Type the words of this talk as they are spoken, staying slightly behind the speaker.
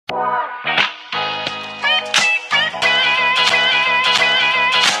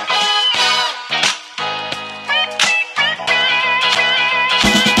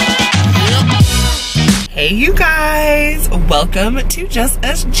Hey you guys, welcome to Just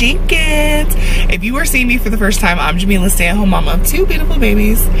Us Jenkins. If you are seeing me for the first time, I'm Jamillah, stay-at-home mom of 2 beautiful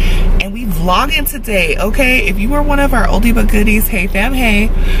babies, and we vlogging today, okay? If you are one of our oldie but goodies, hey fam,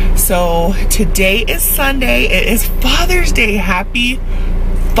 hey. So today is Sunday, it is Father's Day. Happy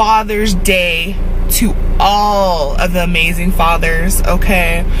Father's Day to all of the amazing fathers,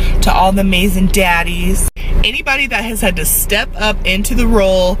 okay? To all the amazing daddies. Anybody that has had to step up into the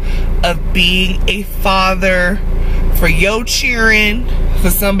role of being a father for your cheering,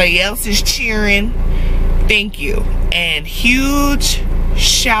 for somebody else's cheering, thank you. And huge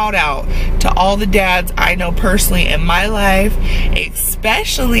shout out to all the dads I know personally in my life,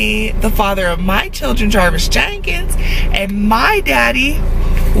 especially the father of my children, Jarvis Jenkins, and my daddy,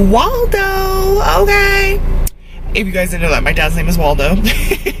 Waldo, okay? If you guys didn't know that, my dad's name is Waldo.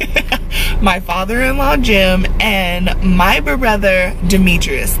 My father-in-law, Jim, and my brother,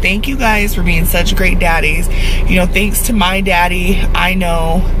 Demetrius. Thank you guys for being such great daddies. You know, thanks to my daddy, I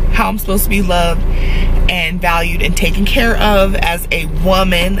know how I'm supposed to be loved and valued and taken care of as a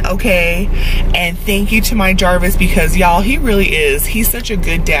woman, okay? And thank you to my Jarvis, because y'all, he really is. He's such a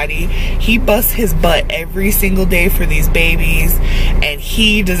good daddy. He busts his butt every single day for these babies, and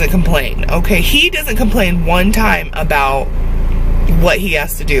he doesn't complain, okay? He doesn't complain one time about what he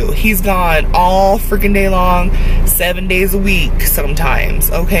has to do. He's gone all freaking day long, 7 days a week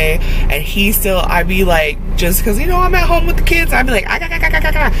sometimes, okay? And he still, I'd be like, just because, you know, I'm at home with the kids, I'd be like,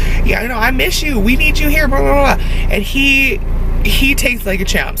 yeah, you know, I miss you, we need you here, blah, blah, blah. And he takes like a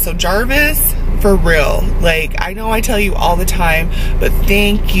champ. So Jarvis, for real, like, I know I tell you all the time, but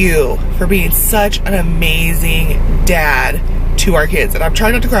thank you for being such an amazing dad to our kids. And I'm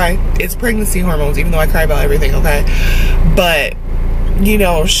trying not to cry. It's pregnancy hormones, even though I cry about everything, okay? But, you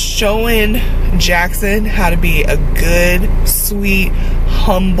know, showing Jaxon how to be a good, sweet,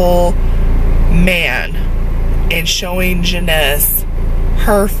 humble man, and showing Jenness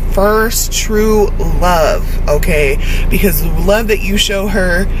her first true love, okay? Because the love that you show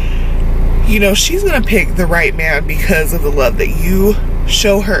her, you know, she's gonna pick the right man because of the love that you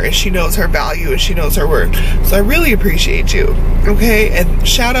show her, and she knows her value and she knows her worth. So I really appreciate you, okay? And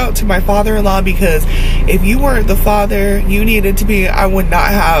shout out to my father-in-law, because if you weren't the father you needed to be, I would not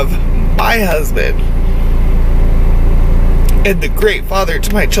have my husband and the great father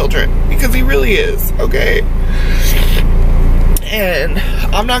to my children, because he really is, okay? And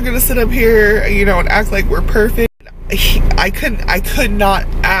I'm not gonna sit up here, you know, and act like we're perfect. I could not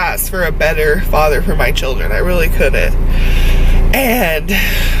ask for a better father for my children. I really couldn't. And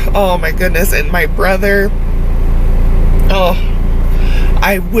oh my goodness, and my brother, oh,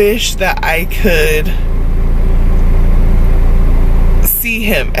 I wish that I could see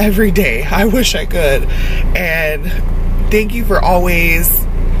him every day. I wish I could. And thank you for always,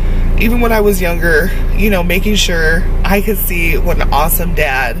 even when I was younger, you know, making sure I could see what an awesome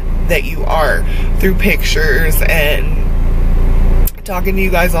dad that you are through pictures and talking to you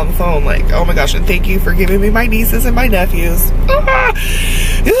guys on the phone. Like, oh my gosh, and thank you for giving me my nieces and my nephews.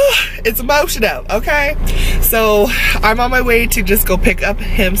 It's emotional, okay? So I'm on my way to just go pick up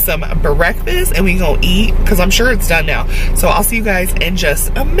him some breakfast, and we gonna eat, because I'm sure it's done now. So I'll see you guys in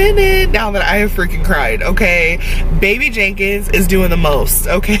just a minute, now that I have freaking cried, okay? Baby Jenkins is doing the most,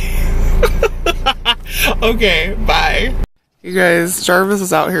 okay? Okay, bye. You guys, Jarvis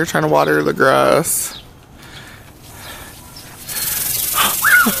is out here trying to water the grass.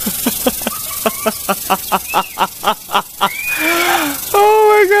 Oh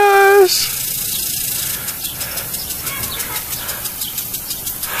my gosh.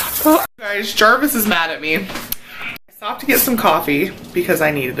 Oh, guys, Jarvis is mad at me. I stopped to get some coffee because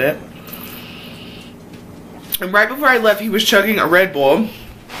I needed it. And right before I left, he was chugging a Red Bull.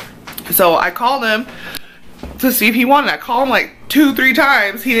 So I called him to see if he wanted. I called him like 2-3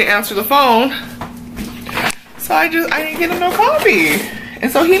 times. He didn't answer the phone. So I didn't get him no coffee.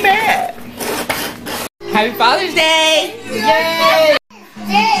 And so he mad. Happy Father's Day! Yay!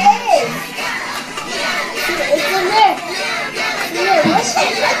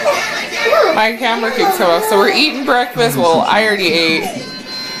 My camera keeps coming off. So we're eating breakfast. Well, I already ate.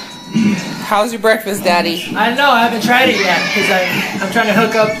 How's your breakfast, Daddy? I don't know. I haven't tried it yet because I'm trying to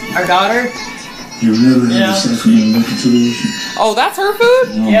hook up our daughter. You've never had a sacramental reconciliation? Oh, that's her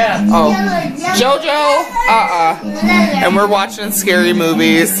food? Yeah. Oh. JoJo? And we're watching scary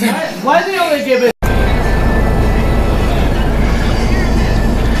movies. Why do they only give it?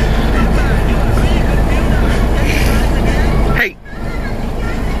 Hey.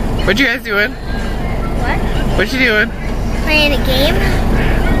 What you guys doing? What? What you doing? Playing a game?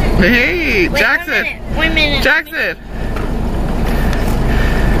 Hey, Wait, Jaxon. 1 minute. Jaxon.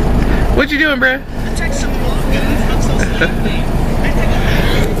 What you doing, bruh? I'll check some You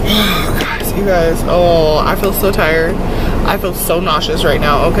guys, oh, I feel so tired. I feel so nauseous right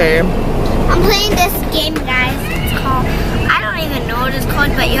now, okay? I'm playing this game, guys. It's called, I don't even know what it's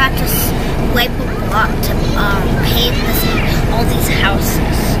called, but you have to swipe a block to paint all these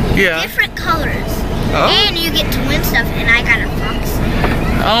houses. Yeah. Different colors. Oh. And you get to win stuff, and I got a fox.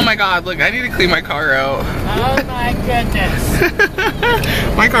 Oh my god, look, I need to clean my car out. Oh my goodness.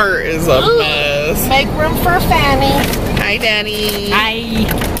 My car is a mess. Make room for Fanny. Hi, Danny. Hi.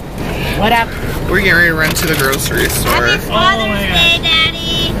 What up? We're getting ready to run to the grocery store. Happy Father's Day,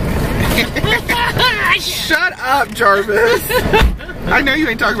 Daddy. Shut up, Jarvis. I know you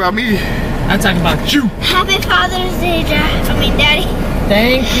ain't talking about me. I'm talking about you. Happy Father's Day, Daddy.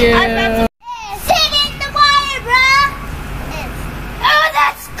 Thank you. Sit in the water, bro. Oh,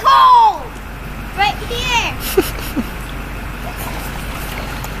 that's cold. Right here.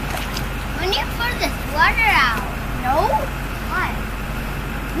 When you pour this water out. No? Why?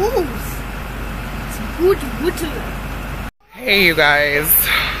 Whoos. It's good water. Hey, you guys.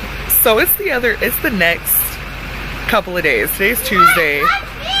 So it's the next couple of days. Today's Tuesday.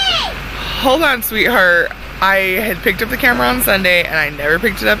 Hold on, sweetheart. I had picked up the camera on Sunday and I never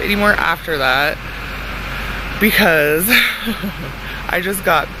picked it up anymore after that because I just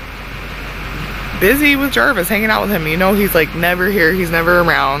got busy with Jarvis, hanging out with him. You know, he's like never here, he's never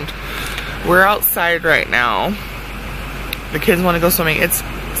around. We're outside right now. The kids want to go swimming. It's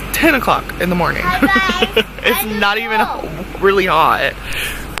 10 o'clock in the morning. It's not even really hot,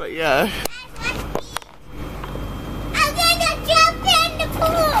 but yeah. I'm gonna jump in the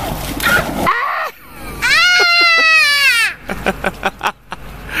pool.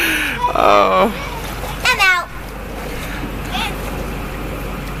 Oh. I'm out.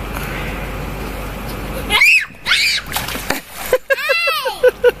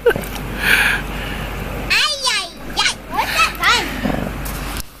 What's that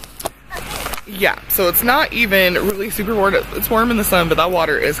Yeah, so it's not even really super warm. It's warm in the sun, but that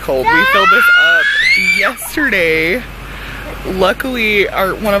water is cold. We filled this up yesterday. Luckily,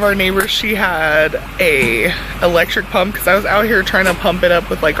 one of our neighbors, she had a electric pump because I was out here trying to pump it up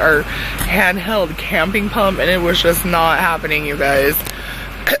with like our handheld camping pump and it was just not happening, you guys.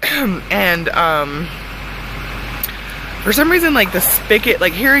 And for some reason, like the spigot,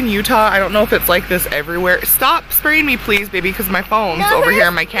 like here in Utah, I don't know if it's like this everywhere. Stop spraying me, please, baby, because my phone's over here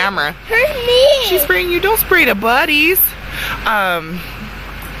on my camera. Hurt me. She's spraying you. Don't spray the buddies.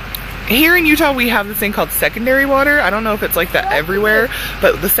 Here in Utah, we have this thing called secondary water. I don't know if it's like that everywhere,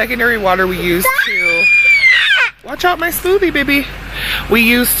 but the secondary water we use to, watch out my smoothie, baby. We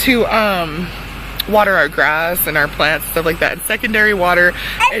use to water our grass and our plants, stuff like that. And secondary water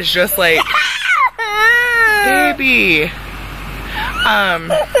is just like, baby,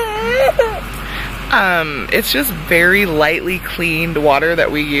 it's just very lightly cleaned water that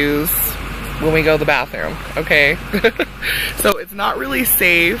we use when we go to the bathroom, okay? So it's not really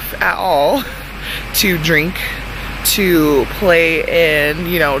safe at all to drink, to play in,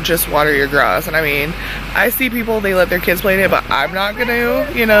 you know, just water your grass. And I mean, I see people, they let their kids play in it, but I'm not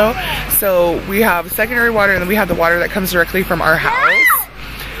gonna, you know? So we have secondary water and then we have the water that comes directly from our house.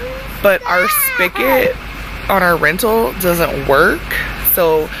 But our spigot on our rental doesn't work.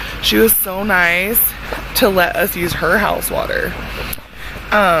 So she was so nice to let us use her house water.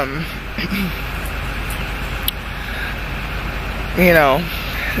 You know,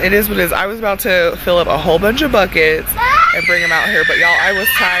 it is what it is. I was about to fill up a whole bunch of buckets and bring them out here, but y'all, I was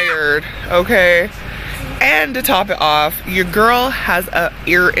tired, okay? And to top it off, your girl has an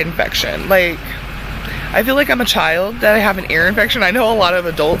ear infection. Like, I feel like I'm a child that I have an ear infection. I know a lot of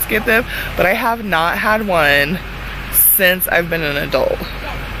adults get them, but I have not had one since I've been an adult.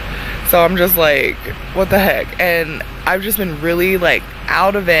 So I'm just like, what the heck? And I've just been really like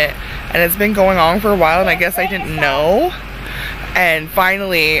out of it, and it's been going on for a while, and I guess I didn't know. And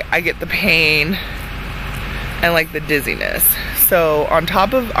finally I get the pain and like the dizziness. So on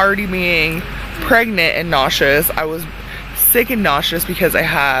top of already being pregnant and nauseous, I was sick and nauseous because I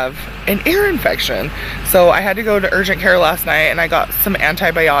have an ear infection. So I had to go to urgent care last night and I got some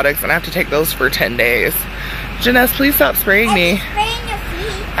antibiotics and I have to take those for 10 days. Jenness, please stop spraying me. Spraying your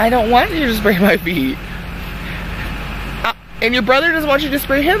feet. I don't want you to spray my feet. And your brother doesn't want you to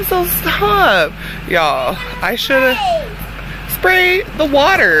spray him, so stop. Y'all, I should have sprayed the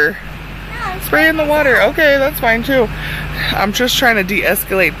water. Spray in the water. Okay, that's fine too. I'm just trying to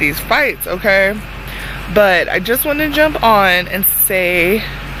de-escalate these fights, okay? But I just wanted to jump on and say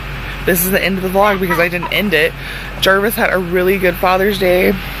this is the end of the vlog because I didn't end it. Jarvis had a really good Father's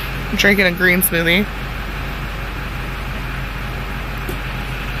Day. I'm drinking a green smoothie.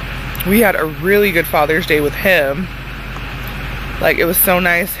 We had a really good Father's Day with him. Like, it was so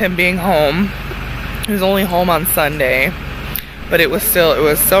nice him being home. He was only home on Sunday, but it was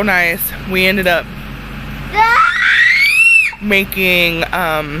so nice. We ended up making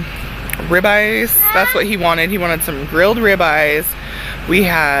ribeyes. That's what he wanted. He wanted some grilled ribeyes. We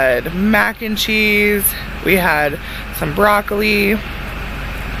had mac and cheese. We had some broccoli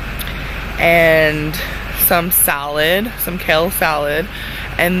and some salad, some kale salad.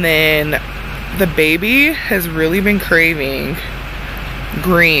 And then the baby has really been craving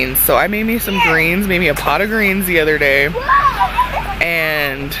greens. So I made me some greens, made me a pot of greens the other day.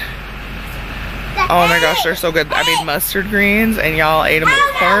 And oh my gosh, they're so good. I made mustard greens and y'all ate them with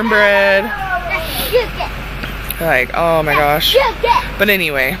cornbread. Like, oh my gosh. But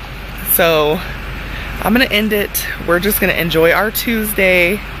anyway, so I'm gonna end it. We're just gonna enjoy our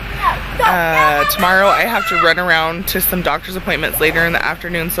Tuesday. Tomorrow I have to run around to some doctor's appointments later in the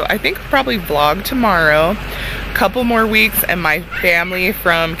afternoon, so I think I'll probably vlog tomorrow. Couple more weeks and my family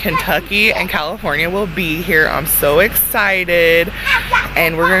from Kentucky and California will be here. I'm so excited,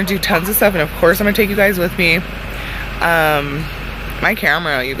 and we're gonna do tons of stuff, and of course I'm gonna take you guys with me. My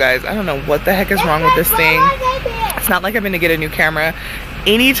camera, you guys, I don't know what the heck is wrong with this thing. It's not like I'm gonna get a new camera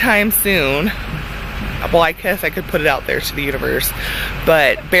anytime soon. Well, I guess I could put it out there to the universe,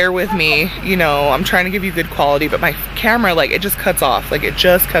 but bear with me. You know, I'm trying to give you good quality, but my camera, like, it just cuts off. Like, it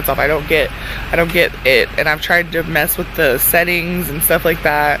just cuts off. I don't get it. And I've tried to mess with the settings and stuff like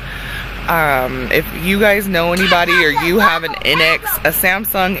that. If you guys know anybody, or you have an a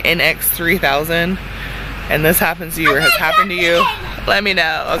Samsung NX3000, and this happens to you or has happened to you, let me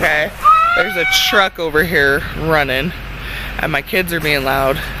know, okay? There's a truck over here running, and my kids are being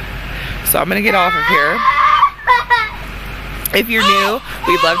loud. So I'm gonna get off of here. If you're new,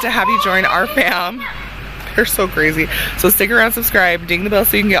 we'd love to have you join our fam. They're so crazy. So stick around, subscribe, ding the bell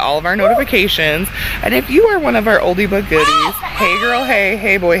so you can get all of our notifications. And if you are one of our oldie but goodies, hey girl, hey,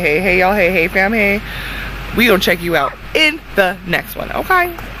 hey boy, hey y'all, hey fam, hey, we gonna check you out in the next one,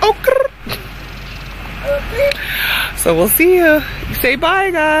 okay? Okay. So we'll see you. Say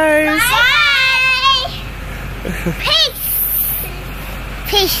bye, guys. Bye. Peace.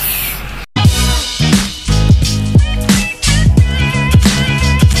 Peace.